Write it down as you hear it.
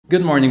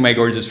Good morning, my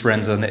gorgeous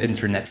friends on the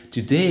internet.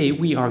 Today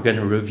we are going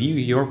to review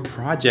your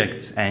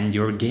projects and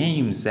your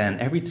games and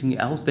everything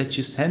else that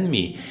you send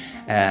me.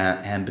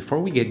 And before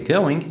we get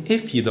going,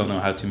 if you don't know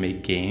how to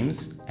make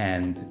games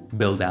and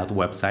build out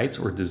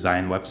websites or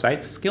design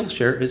websites,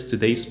 Skillshare is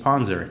today's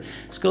sponsor.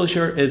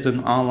 Skillshare is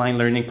an online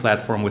learning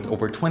platform with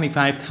over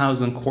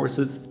 25,000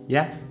 courses.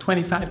 Yeah,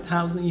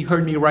 25,000, you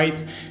heard me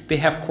right. They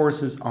have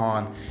courses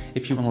on,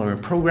 if you want to learn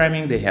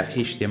programming, they have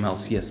HTML,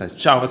 CSS,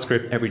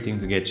 JavaScript, everything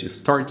to get you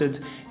started.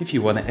 If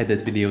you want to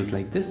edit videos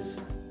like this,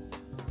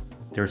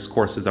 there's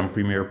courses on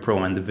Premiere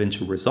Pro and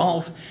DaVinci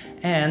Resolve.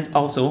 And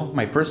also,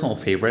 my personal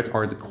favorite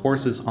are the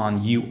courses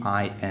on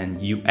UI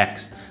and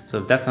UX. So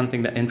if that's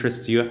something that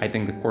interests you, I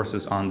think the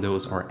courses on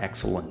those are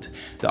excellent.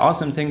 The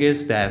awesome thing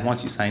is that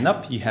once you sign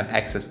up, you have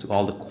access to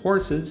all the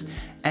courses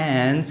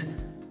and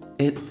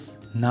it's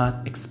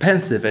not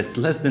expensive. It's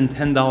less than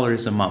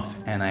 $10 a month.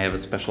 And I have a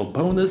special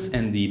bonus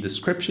in the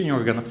description.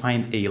 You're gonna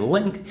find a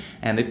link.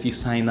 And if you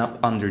sign up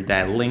under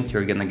that link,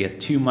 you're gonna get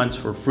 2 months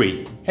for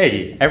free.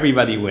 Hey,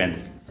 everybody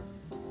wins.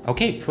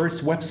 Okay,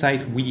 first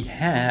website we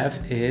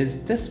have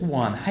is this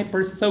one, Hyper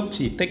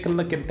Sochi. Take a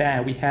look at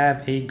that. We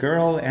have a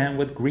girl and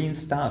with green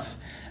stuff.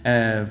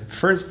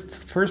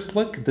 First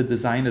look, the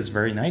design is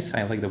very nice.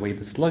 I like the way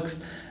this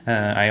looks.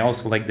 I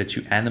also like that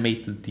you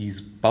animated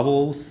these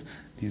bubbles,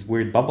 these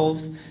weird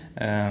bubbles,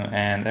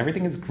 and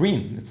everything is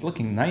green. It's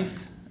looking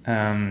nice.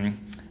 I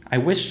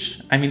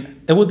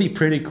mean, it would be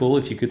pretty cool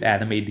if you could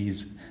animate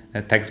these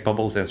text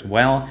bubbles as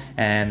well,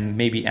 and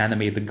maybe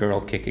animate the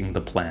girl kicking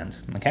the plant,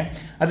 okay?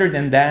 Other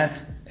than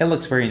that, it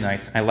looks very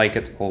nice. I like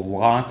it a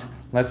lot.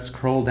 Let's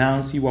scroll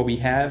down, see what we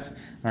have.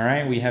 All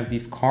right, we have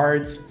these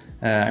cards.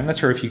 I'm not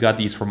sure if you got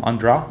these from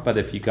Undraw, but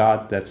if you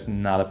got, that's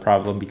not a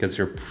problem because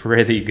you're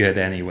pretty good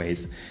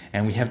anyways.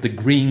 And we have the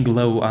green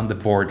glow on the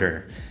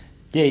border.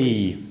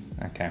 Yay!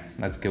 Okay,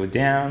 let's go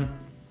down.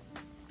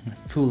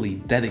 Fully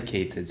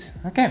dedicated.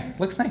 Okay,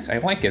 looks nice. I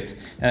like it.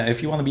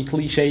 If you want to be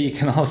cliche, you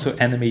can also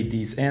animate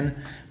these in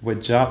with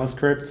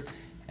JavaScript.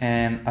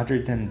 And other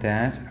than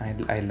that,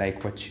 I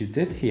like what you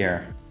did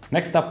here.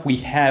 Next up, we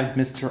have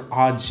Mr.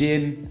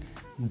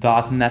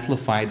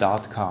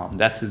 Ajin.netlify.com.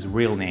 That's his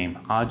real name,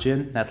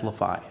 Ajin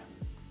Netlify.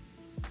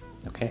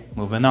 Okay,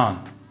 moving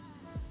on.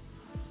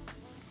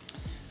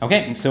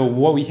 Okay, so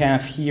what we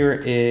have here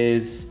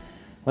is,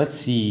 let's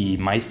see,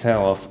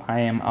 myself,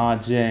 I am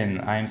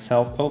Ajin, I am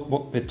self,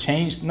 oh, it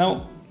changed,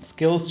 no,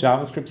 skills,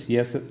 JavaScript,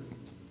 CSS.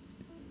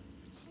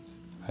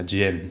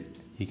 Ajin,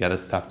 you gotta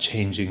stop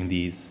changing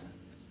these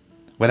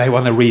when I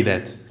wanna read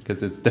it,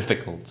 because it's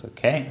difficult,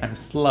 okay? I'm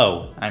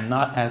slow, I'm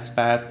not as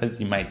fast as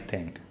you might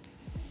think.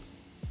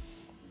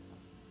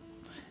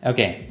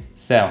 Okay,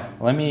 so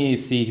let me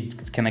see,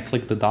 can I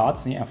click the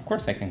dots? Yeah, of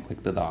course I can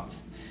click the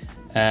dots.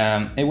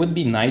 It would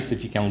be nice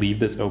if you can leave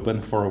this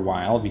open for a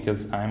while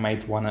because I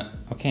might want to...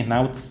 Okay,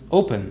 now it's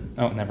open.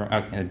 Oh, never...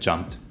 Okay, it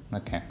jumped.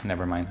 Okay,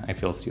 never mind. I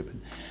feel stupid.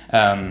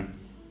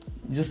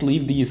 Just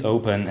leave these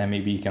open and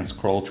maybe you can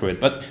scroll through it.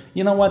 But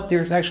you know what?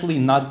 There's actually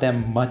not that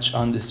much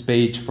on this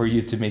page for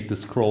you to make the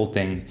scroll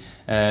thing.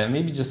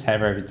 Maybe just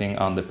have everything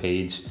on the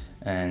page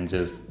and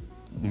just...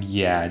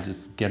 Yeah,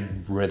 just get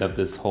rid of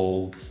this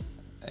whole...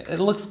 It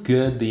looks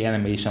good, the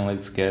animation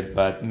looks good,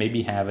 but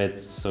maybe have it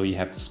so you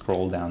have to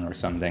scroll down or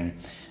something.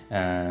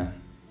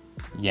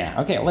 Yeah,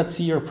 okay, let's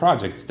see your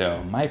projects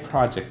though. My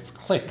projects,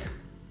 click.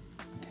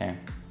 Okay,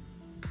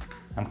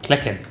 I'm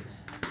clicking.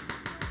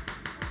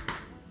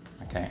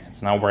 Okay,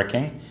 it's not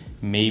working.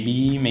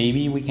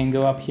 Maybe we can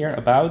go up here,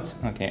 about.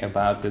 Okay,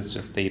 about is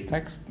just a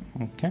text.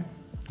 Okay,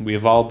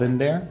 we've all been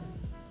there.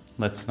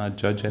 Let's not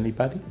judge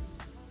anybody.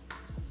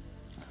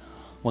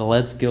 Well,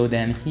 let's go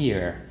then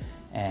here.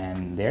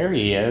 And there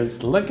he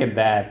is. Look at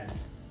that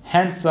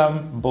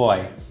handsome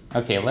boy.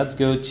 Okay, let's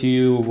go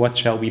to, what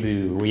shall we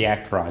do?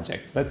 React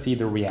projects. Let's see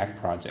the React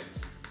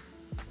projects.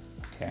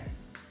 Okay,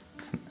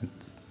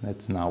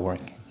 it's not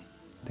working.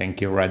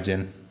 Thank you,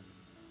 Rajin.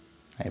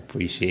 I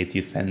appreciate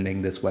you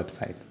sending this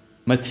website.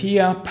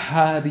 Mattia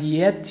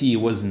Parietti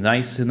was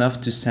nice enough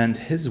to send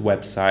his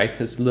website,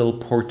 his little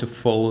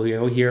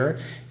portfolio here.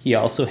 He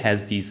also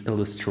has these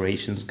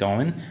illustrations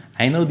going.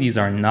 I know these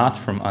are not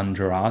from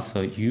Undraw,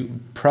 so you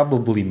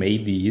probably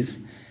made these.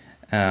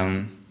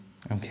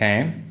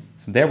 Okay,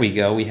 so there we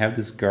go. We have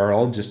this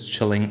girl just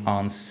chilling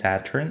on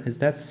Saturn. Is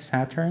that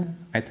Saturn?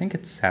 I think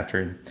it's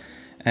Saturn.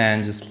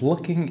 And just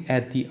looking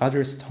at the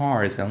other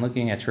stars and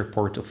looking at your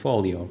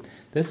portfolio.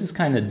 This is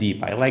kind of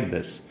deep. I like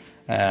this.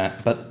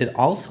 But it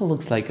also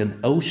looks like an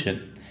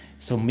ocean.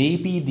 So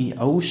maybe the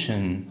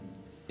ocean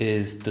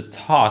is the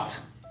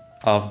thought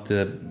of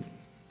the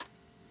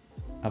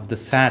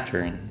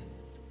Saturn.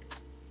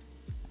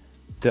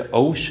 The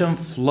ocean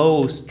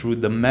flows through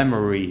the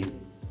memory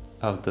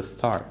of the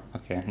star.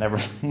 Okay, never.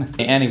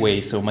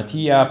 Anyway, so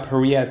Mattia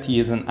Parietti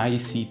is an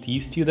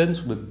ICT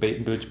student,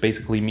 which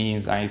basically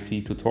means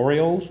IC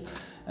tutorials.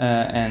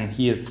 And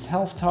he is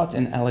self-taught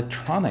in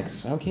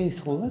electronics. Okay,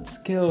 so let's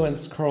go and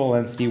scroll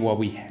and see what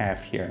we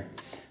have here.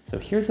 So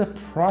here's a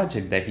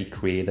project that he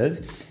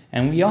created.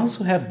 And we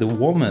also have the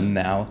woman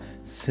now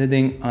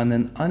sitting on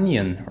an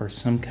onion or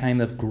some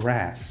kind of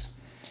grass.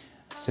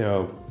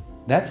 So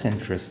that's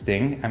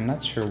interesting. I'm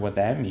not sure what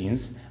that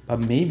means,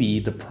 but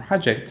maybe the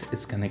project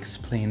is going to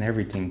explain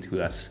everything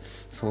to us.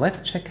 So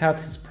let's check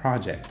out his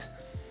project.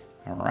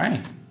 All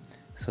right.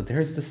 So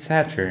there's the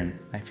Saturn.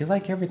 I feel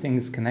like everything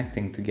is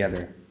connecting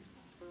together.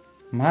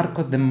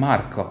 Marco de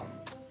Marco.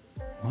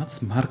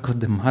 What's Marco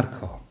de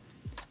Marco?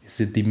 Is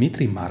it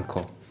Dimitri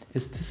Marco?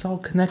 Is this all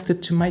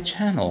connected to my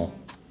channel?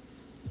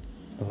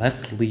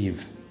 Let's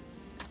leave.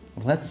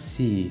 Let's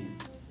see.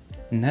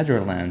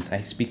 Netherlands.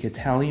 I speak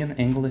Italian,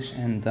 English,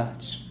 and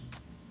Dutch.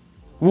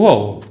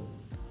 Whoa!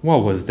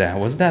 What was that?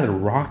 Was that a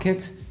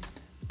rocket?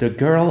 The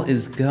girl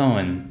is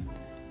going.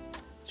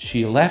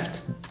 She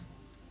left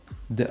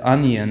the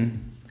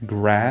onion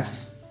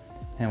grass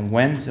and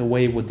went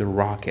away with the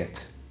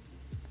rocket.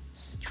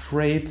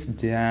 Straight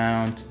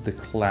down to the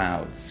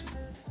clouds.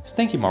 So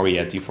thank you,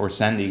 Marietti, for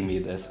sending me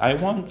this. I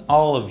want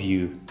all of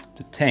you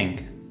to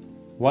think,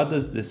 what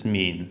does this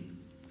mean?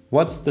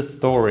 What's the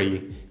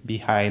story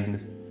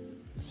behind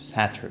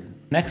Saturn?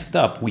 Next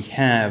up, we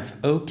have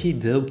Okie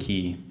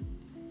Dokie,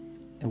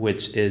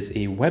 which is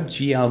a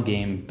WebGL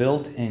game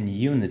built in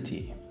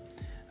Unity.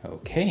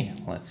 Okay,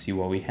 let's see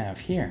what we have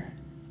here.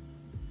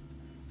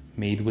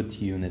 Made with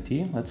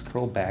Unity. Let's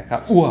scroll back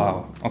up.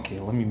 Wow! Okay,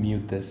 let me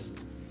mute this.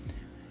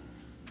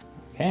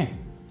 Okay,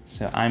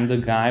 so I'm the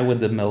guy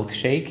with the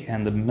milkshake,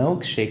 and the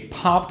milkshake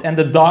popped and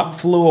the dog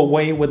flew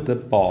away with the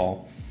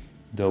ball.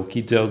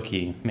 Doki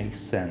Doki, makes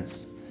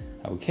sense.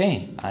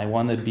 Okay, I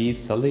want to be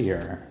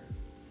Salir,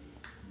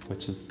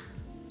 which is,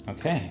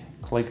 okay,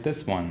 click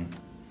this one.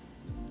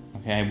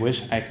 Okay, I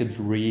wish I could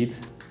read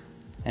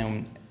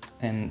and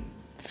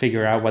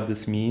figure out what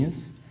this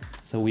means.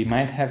 So we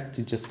might have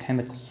to just kind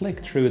of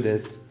click through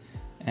this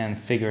and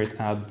figure it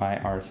out by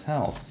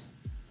ourselves.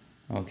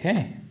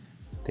 Okay,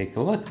 take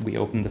a look. We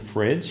open the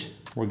fridge.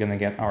 We're gonna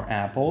get our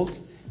apples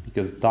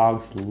because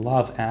dogs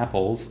love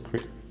apples.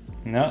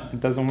 No, it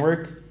doesn't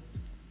work.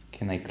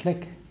 Can I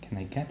click? Can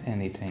I get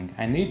anything?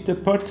 I need to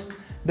put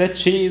the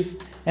cheese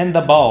in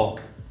the bowl.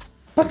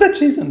 Put the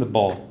cheese in the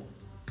bowl.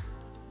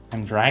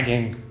 I'm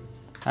dragging.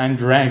 I'm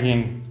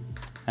dragging.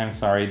 I'm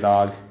sorry,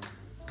 dog.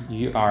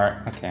 You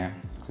are, okay,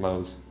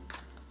 close.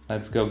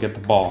 Let's go get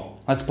the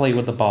ball. Let's play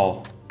with the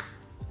ball.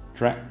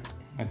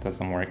 It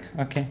doesn't work.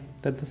 Okay,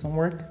 that doesn't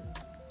work.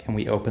 Can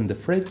we open the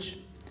fridge?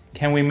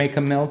 Can we make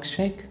a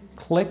milkshake?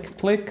 Click,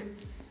 click.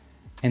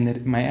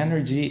 And my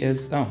energy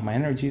is, oh, my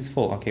energy is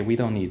full. Okay, we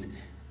don't need.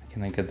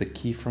 Can I get the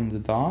key from the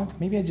dog?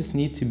 Maybe I just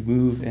need to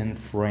move in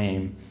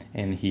frame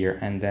in here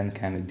and then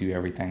kind of do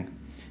everything.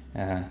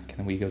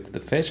 Can we go to the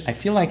fish? I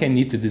feel like I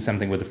need to do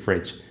something with the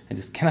fridge. I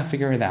just cannot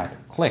figure it out.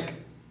 Click.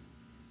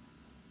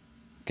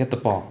 Get the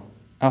ball.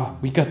 Oh,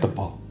 we got the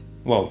ball.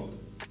 Whoa.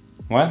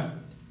 What?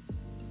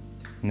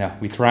 No,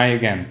 we try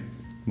again.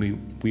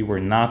 We were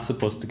not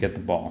supposed to get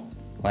the ball.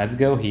 Let's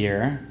go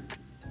here.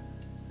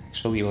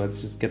 Actually,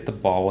 let's just get the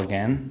ball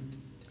again.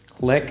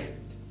 Click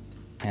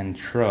and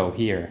throw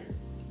here.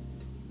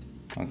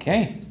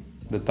 Okay,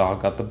 the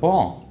dog got the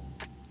ball.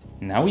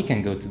 Now we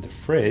can go to the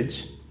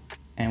fridge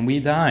and we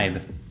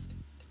died.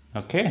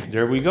 Okay,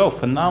 there we go.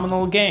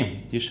 Phenomenal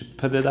game. You should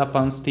put it up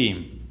on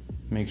Steam.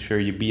 Make sure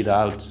you beat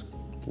out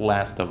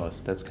Last of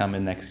Us. That's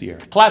coming next year.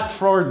 Clap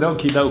for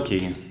Doki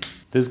Doki.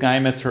 This guy,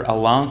 Mr.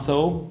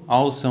 Alonso,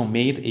 also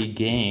made a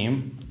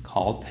game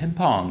called Ping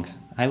Pong.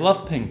 I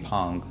love ping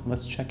pong.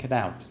 Let's check it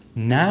out.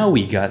 Now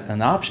we got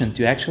an option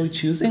to actually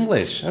choose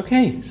English.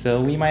 Okay, so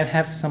we might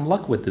have some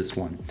luck with this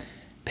one.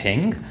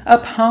 Ping a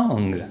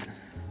pong.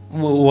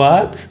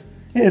 What?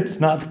 It's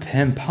not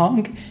ping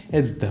pong,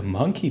 it's the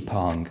monkey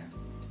pong.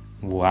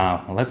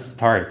 Wow, let's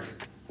start.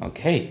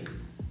 Okay,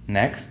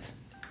 next,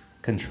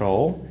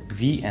 Control,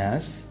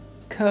 VS,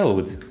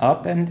 code,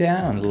 up and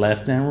down,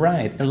 left and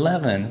right,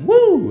 11,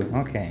 woo!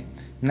 Okay,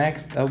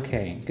 next,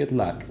 okay, good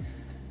luck.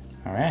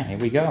 All right, here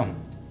we go.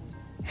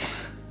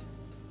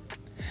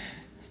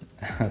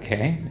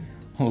 Okay,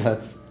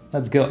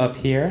 let's go up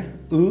here.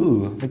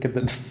 Ooh, look at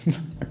the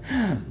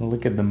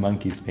look at the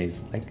monkey's face.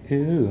 Like,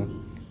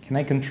 ooh, can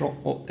I control?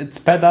 Oh, it's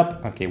sped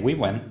up. Okay, we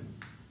win.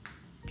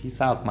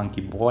 Peace out,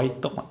 monkey boy.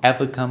 Don't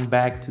ever come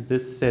back to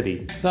this city.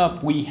 Next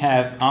up, we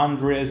have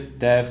Andres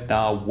Dev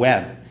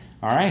Web.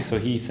 All right, so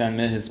he sent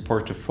me his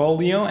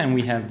portfolio, and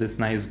we have this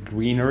nice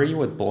greenery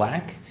with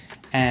black,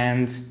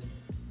 and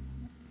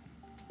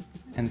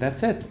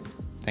that's it.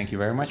 Thank you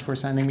very much for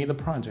sending me the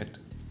project.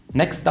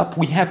 Next up,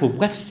 we have a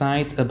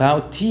website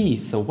about tea.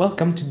 So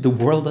welcome to the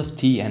world of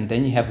tea. And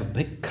then you have a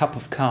big cup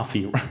of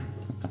coffee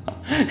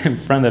in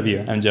front of you.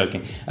 I'm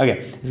joking.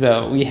 Okay,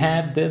 so we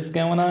have this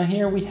going on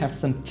here. We have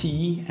some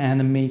tea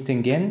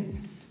animating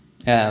in.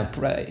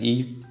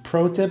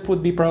 Pro tip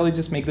would be probably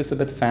just make this a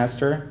bit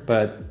faster,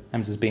 but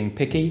I'm just being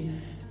picky.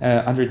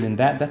 Other than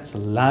that, that's a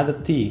lot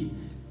of tea.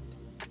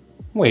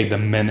 Wait a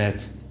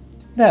minute.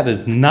 That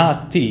is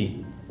not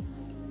tea.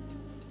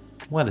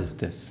 What is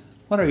this?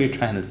 What are you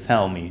trying to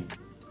sell me?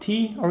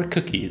 Tea or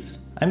cookies?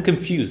 I'm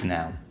confused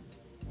now.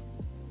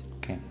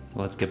 Okay,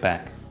 let's get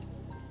back.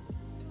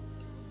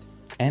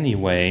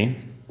 Anyway,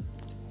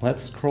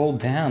 let's scroll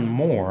down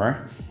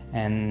more,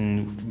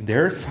 and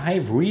there are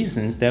 5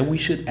 reasons that we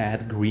should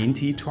add green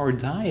tea to our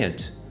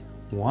diet.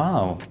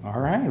 Wow,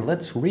 alright,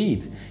 let's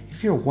read.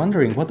 If you're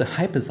wondering what the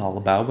hype is all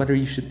about, whether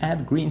you should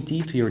add green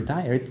tea to your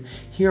diet,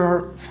 here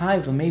are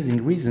 5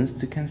 amazing reasons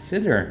to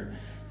consider.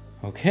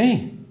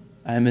 Okay,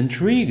 I'm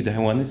intrigued, I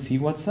want to see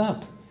what's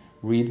up.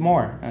 Read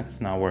more. That's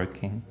not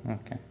working.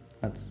 Okay,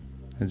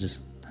 I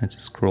just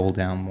scroll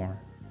down more.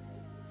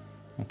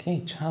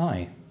 Okay,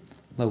 chai.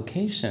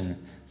 Location.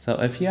 So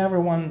if you ever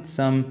want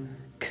some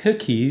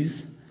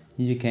cookies,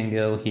 you can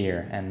go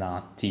here and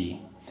not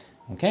tea.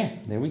 Okay,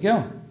 there we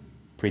go.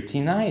 Pretty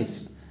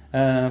nice.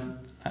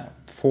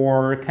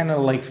 For kind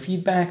of like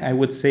feedback, I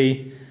would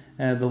say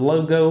the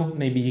logo,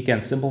 maybe you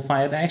can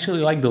simplify it. I actually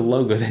like the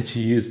logo that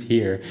you used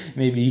here.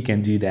 Maybe you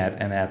can do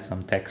that and add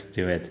some text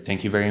to it.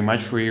 Thank you very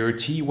much for your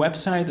tea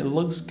website. It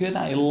looks good.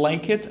 I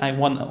like it. I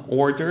want to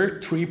order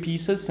 3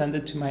 pieces, send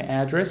it to my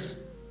address,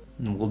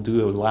 and we'll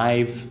do a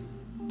live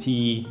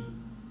tea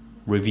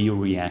review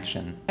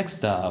reaction.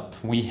 Next up,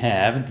 we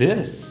have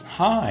this.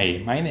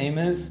 Hi, my name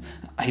is...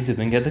 I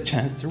didn't get the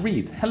chance to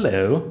read.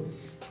 Hello.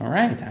 All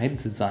right, I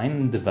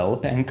design,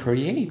 develop, and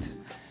create.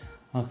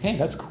 Okay,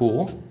 that's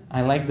cool.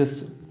 I like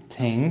this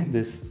thing,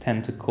 this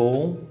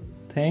tentacle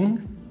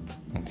thing.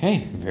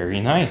 Okay,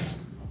 very nice.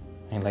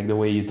 I like the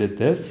way you did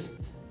this.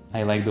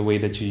 I like the way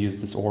that you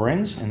used this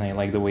orange, and I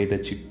like the way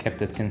that you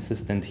kept it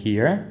consistent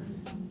here.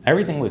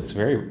 Everything looks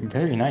very,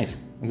 very nice.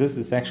 This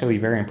is actually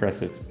very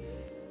impressive.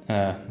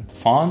 The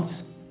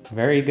fonts,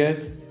 very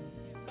good.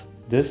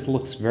 This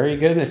looks very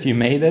good if you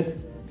made it.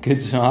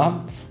 Good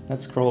job.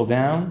 Let's scroll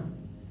down.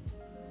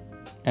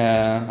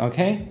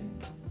 Okay,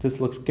 this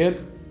looks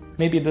good.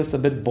 Maybe this a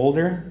bit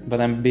bolder,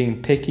 but I'm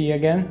being picky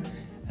again.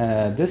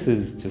 This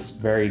is just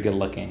very good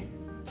looking.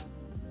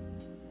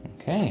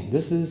 Okay,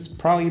 this is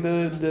probably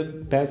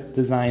the best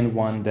designed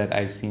one that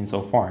I've seen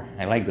so far.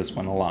 I like this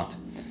one a lot.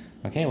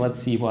 Okay,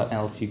 let's see what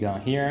else you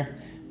got here.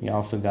 We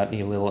also got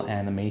a little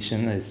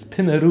animation, a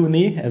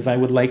spinneroonie, as I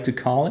would like to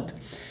call it.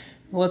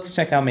 Let's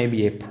check out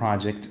maybe a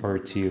project or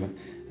two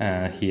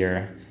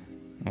here.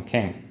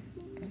 Okay.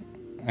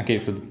 Okay,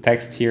 so the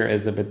text here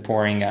is a bit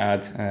pouring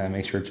out.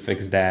 Make sure to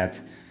fix that.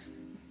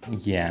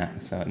 Yeah,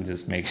 so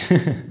just make sure.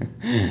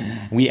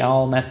 We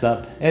all mess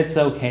up. It's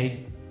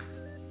okay.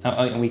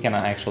 Oh, we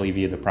cannot actually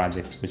view the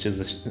projects, which is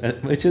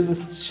a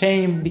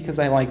shame because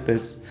I like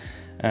this.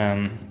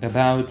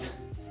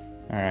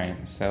 All right,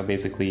 so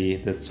basically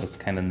this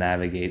just kind of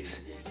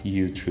navigates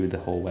you through the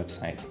whole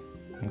website.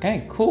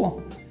 Okay,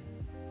 cool.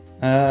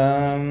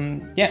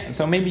 Yeah,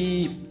 so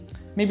maybe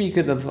you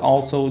could have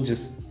also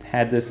just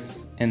had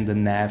this in the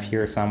nav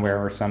here somewhere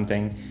or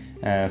something,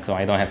 so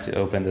I don't have to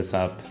open this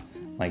up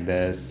like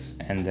this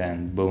and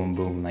then boom,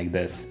 boom, like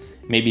this.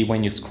 Maybe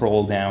when you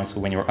scroll down, so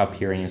when you're up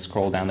here and you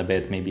scroll down a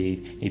bit,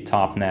 maybe a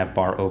top nav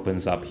bar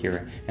opens up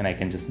here and I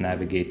can just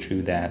navigate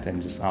through that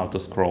and just auto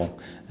scroll.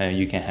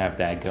 You can have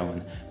that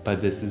going.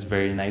 But this is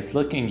very nice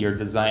looking. Your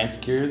design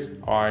skills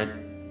are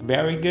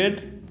very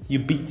good. You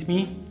beat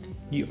me.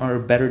 You are a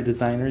better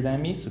designer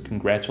than me, so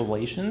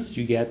congratulations.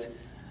 You get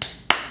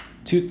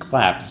 2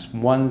 claps.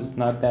 One is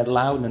not that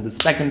loud and the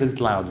second is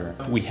louder.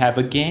 We have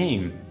a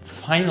game.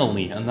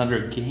 Finally,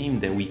 another game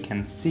that we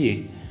can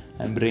see.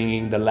 I'm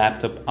bringing the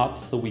laptop up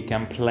so we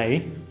can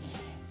play.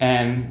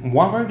 And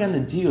what we're gonna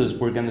do is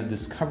we're gonna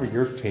discover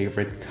your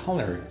favorite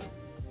color.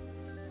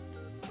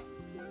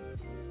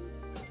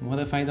 What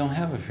if I don't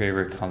have a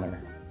favorite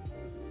color?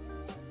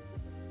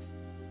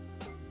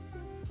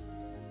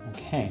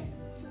 Okay,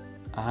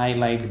 I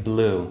like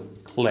blue,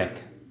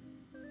 click.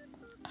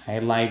 I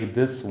like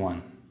this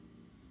one.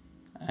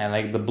 I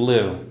like the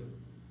blue,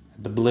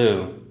 the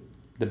blue,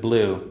 the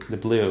blue, the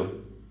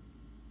blue.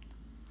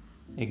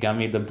 It got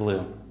me the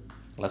blue.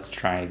 Let's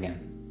try again.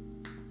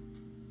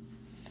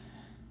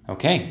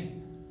 Okay,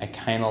 I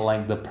kind of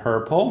like the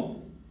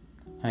purple.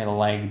 I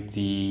like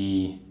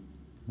the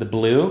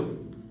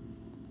blue,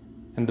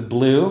 and the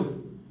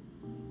blue,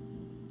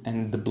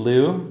 and the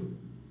blue,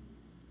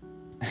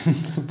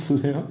 and the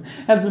blue.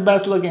 That's the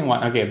best looking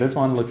one. Okay, this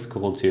one looks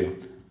cool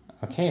too.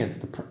 Okay, it's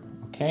the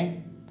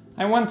okay.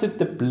 I wanted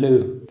the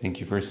blue. Thank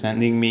you for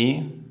sending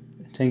me.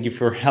 Thank you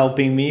for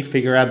helping me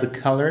figure out the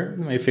color,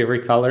 my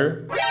favorite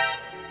color.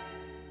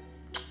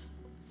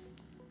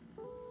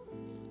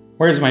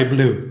 Where's my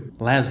blue?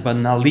 Last but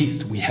not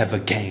least, we have a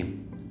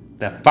game.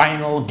 The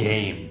final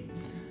game.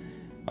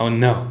 Oh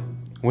no,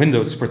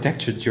 Windows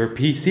protected your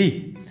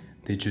PC.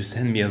 Did you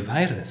send me a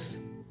virus?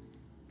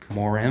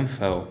 More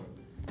info.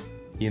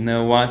 You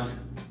know what?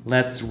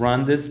 Let's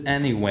run this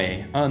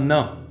anyway. Oh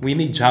no, we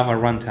need Java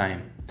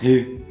runtime.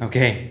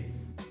 Okay.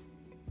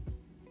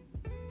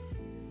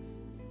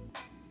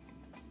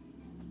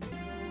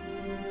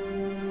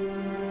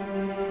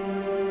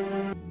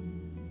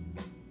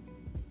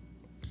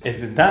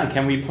 Is it done?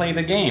 Can we play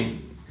the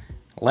game?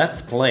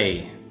 Let's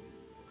play.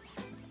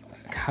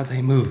 How do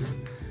I move?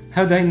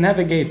 How do I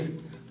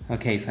navigate?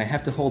 Okay, so I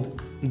have to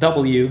hold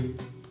W,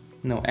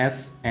 no,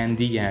 S and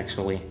D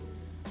actually.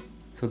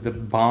 So the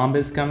bomb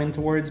is coming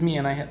towards me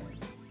and I have...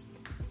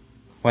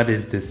 What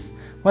is this?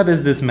 What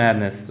is this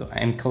madness? So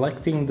I'm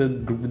collecting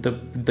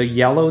the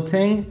yellow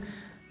thing?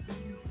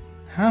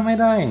 How am I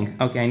dying?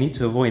 Okay, I need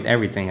to avoid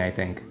everything, I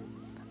think.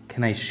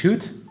 Can I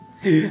shoot?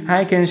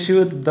 I can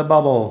shoot the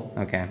bubble.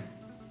 Okay.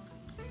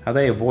 How do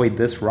I avoid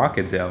this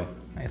rocket though?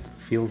 It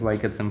feels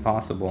like it's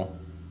impossible.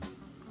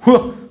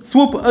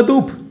 Swoop a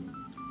doop!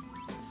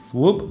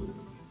 Swoop.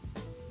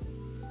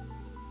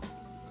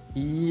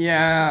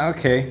 Yeah,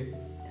 okay.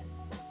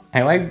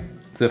 I like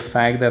the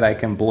fact that I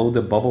can blow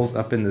the bubbles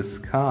up in the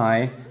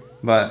sky,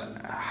 but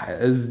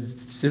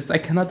it's just I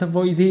cannot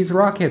avoid these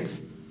rockets.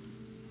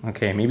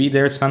 Okay, maybe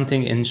there's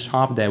something in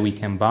shop that we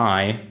can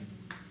buy.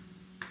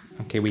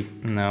 Okay,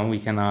 no, we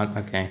cannot.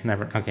 Okay,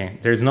 never. Okay,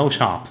 there's no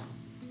shop.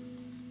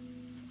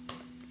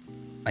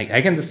 Like,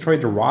 I can destroy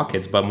the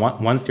rockets, but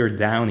once they're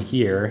down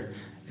here,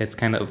 it's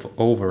kind of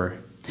over.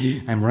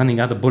 I'm running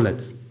out of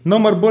bullets. No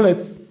more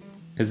bullets.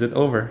 Is it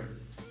over?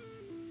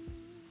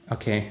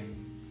 Okay,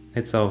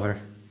 it's over.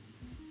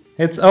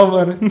 It's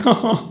over.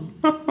 No.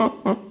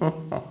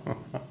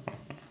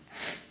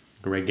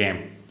 Great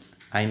game.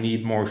 I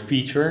need more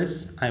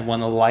features. I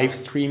want to live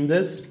stream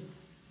this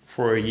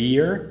for a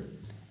year.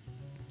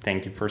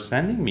 Thank you for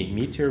sending me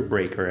Meteor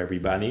Breaker,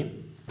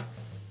 everybody.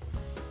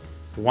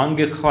 One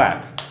good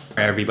clap. All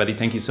right, everybody,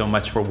 thank you so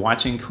much for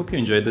watching. Hope you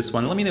enjoyed this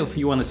one. Let me know if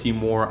you want to see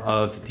more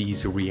of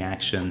these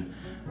reaction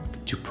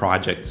to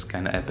projects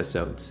kind of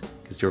episodes,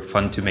 because they're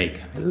fun to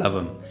make. I love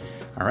them.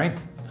 All right,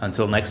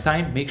 until next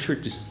time, make sure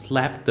to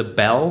slap the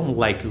bell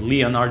like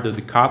Leonardo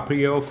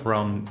DiCaprio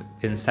from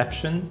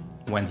Inception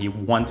when he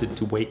wanted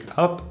to wake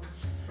up.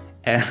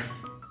 And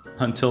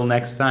until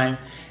next time,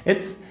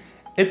 it's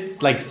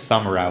like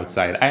summer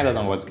outside. I don't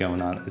know what's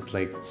going on. It's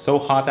like so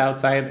hot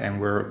outside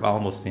and we're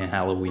almost in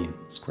Halloween.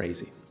 It's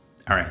crazy.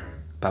 All right,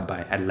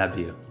 bye-bye. I love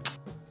you.